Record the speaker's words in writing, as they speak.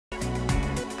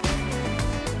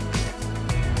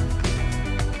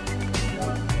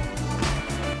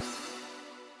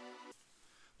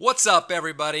What's up,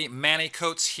 everybody? Manny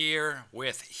Coates here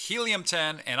with Helium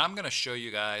 10, and I'm going to show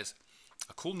you guys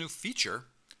a cool new feature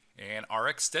in our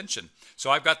extension.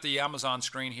 So I've got the Amazon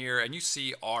screen here, and you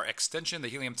see our extension, the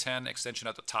Helium 10 extension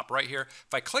at the top right here.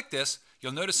 If I click this,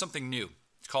 you'll notice something new.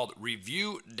 It's called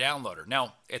Review Downloader.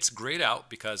 Now, it's grayed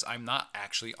out because I'm not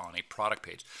actually on a product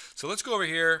page. So let's go over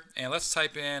here, and let's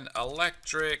type in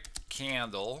electric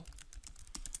candle,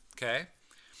 okay?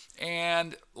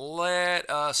 And let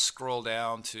us scroll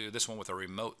down to this one with a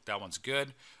remote. That one's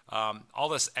good. All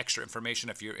this extra information,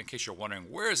 in case you're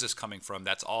wondering where is this coming from,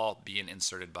 that's all being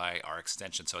inserted by our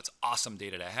extension. So it's awesome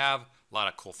data to have. A lot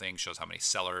of cool things, shows how many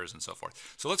sellers and so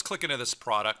forth. So let's click into this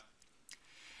product.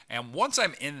 And once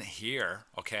I'm in here,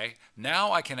 okay,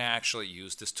 now I can actually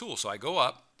use this tool. So I go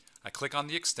up, I click on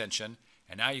the extension,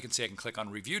 and now you can see I can click on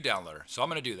Review Downloader. So I'm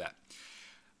going to do that.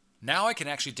 Now I can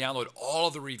actually download all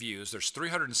of the reviews. There's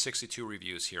 362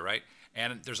 reviews here, right?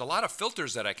 And there's a lot of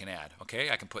filters that I can add, okay?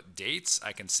 I can put dates.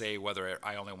 I can say whether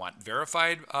I only want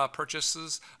verified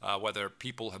purchases, whether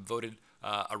people have voted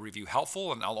a review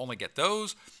helpful, and I'll only get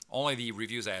those. Only the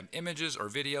reviews I have images or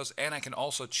videos, and I can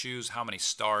also choose how many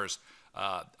stars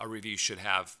a review should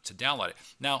have to download it.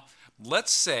 Now,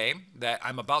 let's say that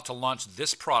I'm about to launch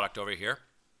this product over here,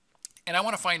 and I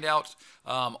want to find out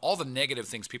all the negative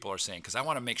things people are saying because I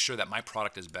want to make sure that my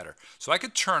product is better. So I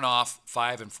could turn off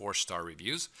 5- and 4-star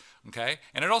reviews, okay?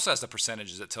 And it also has the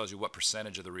percentages that tells you what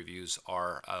percentage of the reviews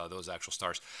are those actual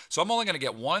stars. So I'm only going to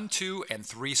get 1-, 2-, and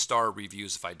 3-star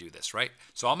reviews if I do this, right?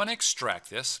 So I'm going to extract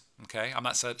this, okay? I'm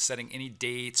not setting any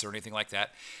dates or anything like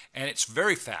that. And it's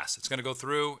very fast. It's going to go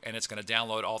through and it's going to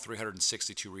download all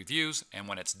 362 reviews. And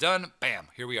when it's done, bam,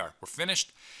 here we are. We're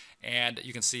finished. And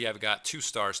you can see I've got 2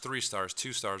 stars, 3 stars,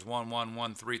 2 stars, 1, 1,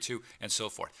 1, 3, 2, and so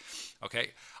forth.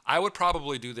 Okay, I would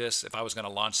probably do this if I was going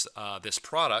to launch this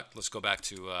product. Let's go back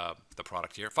to the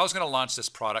product here. If I was going to launch this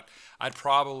product, I'd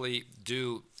probably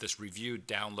do this review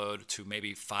download to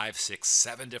maybe 5, 6,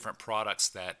 7 different products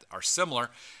that are similar.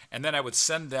 And then I would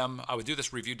send them, I would do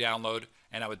this review download,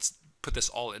 and I would put this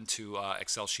all into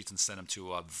Excel sheets and send them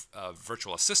to a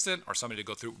virtual assistant or somebody to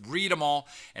go through, read them all,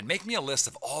 and make me a list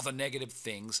of all the negative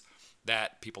things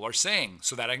that people are saying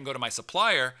so that I can go to my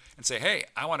supplier and say, hey,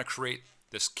 I want to create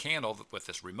this candle with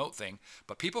this remote thing,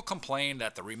 but people complain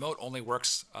that the remote only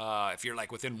works if you're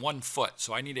like within 1 foot,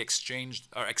 so I need to extend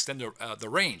the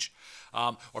range.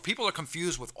 Or people are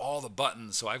confused with all the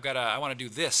buttons, so I want to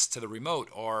do this to the remote,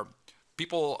 or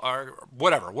people are,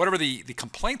 whatever the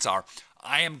complaints are,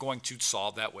 I am going to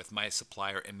solve that with my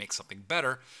supplier and make something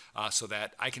better so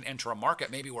that I can enter a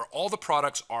market maybe where all the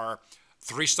products are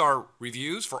 3-star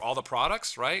reviews for all the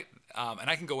products, right? And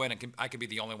I can go in and I can be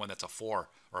the only one that's a 4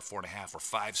 or a 4.5 or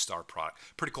 5-star product.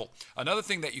 Pretty cool. Another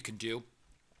thing that you can do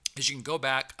is you can go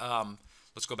back,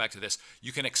 let's go back to this.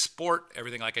 You can export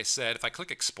everything like I said. If I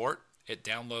click export, it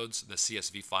downloads the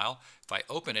CSV file. If I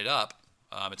open it up,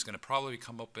 it's going to probably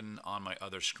come open on my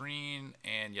other screen,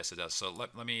 and yes, it does. So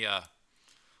let me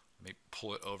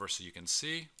pull it over so you can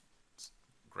see. Let's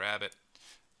grab it,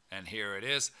 and here it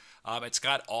is. It's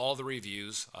got all the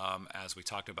reviews as we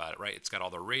talked about it, right? It's got all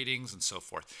the ratings and so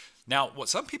forth. Now, what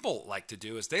some people like to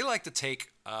do is they like to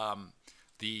take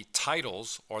the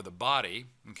titles or the body,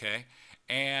 okay,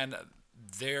 and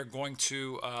they're going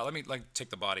to, let me take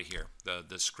the body here, the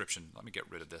description. Let me get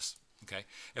rid of this. Okay,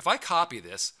 if I copy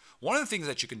this, one of the things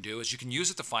that you can do is you can use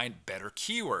it to find better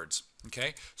keywords.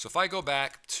 Okay, so if I go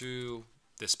back to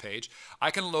this page,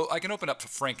 I can open up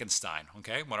Frankenstein.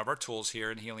 Okay, one of our tools here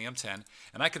in Helium 10,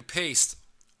 and I could paste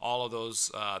all of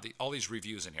those all these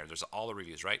reviews in here. There's all the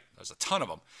reviews, right? There's a ton of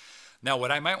them. Now,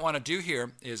 what I might want to do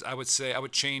here is I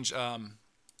would change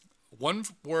 1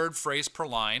 word phrase per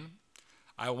line.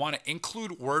 I want to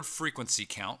include word frequency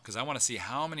count because I want to see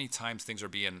how many times things are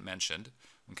being mentioned.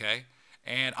 Okay,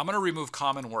 and I'm going to remove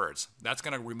common words. That's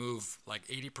going to remove like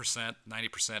 80%,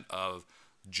 90% of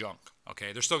junk.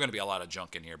 Okay, there's still going to be a lot of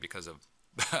junk in here because of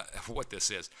what this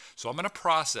is. So I'm going to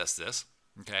process this.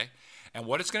 Okay, and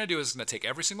what it's going to do is it's going to take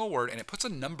every single word and it puts a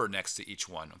number next to each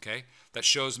one. Okay, that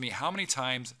shows me how many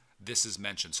times this is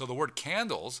mentioned. So the word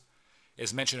candles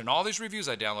is mentioned in all these reviews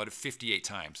I downloaded 58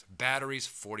 times. Batteries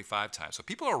 45 times. So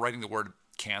people are writing the word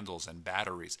candles and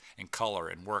batteries and color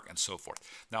and work and so forth.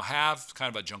 Now, have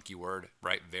kind of a junky word,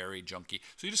 right? Very junky.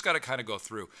 So you just got to kind of go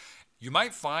through. You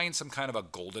might find some kind of a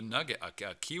golden nugget,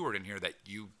 a keyword in here that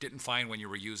you didn't find when you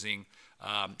were using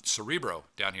Cerebro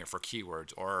down here for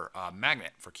keywords, or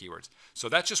Magnet for keywords. So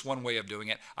that's just one way of doing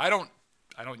it. I don't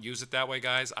use it that way,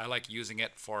 guys. I like using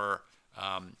it for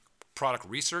product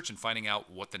research and finding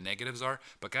out what the negatives are.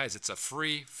 But guys, it's a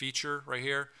free feature right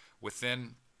here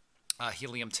within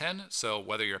Helium 10. So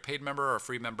whether you're a paid member or a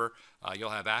free member, you'll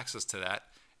have access to that.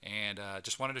 And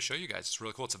just wanted to show you guys. It's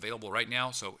really cool. It's available right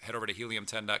now. So head over to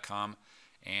helium10.com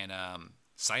and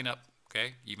sign up,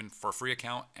 okay, even for a free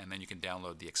account. And then you can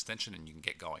download the extension and you can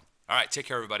get going. All right, take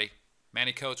care, everybody.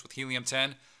 Manny Coates with Helium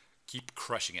 10. Keep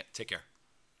crushing it. Take care.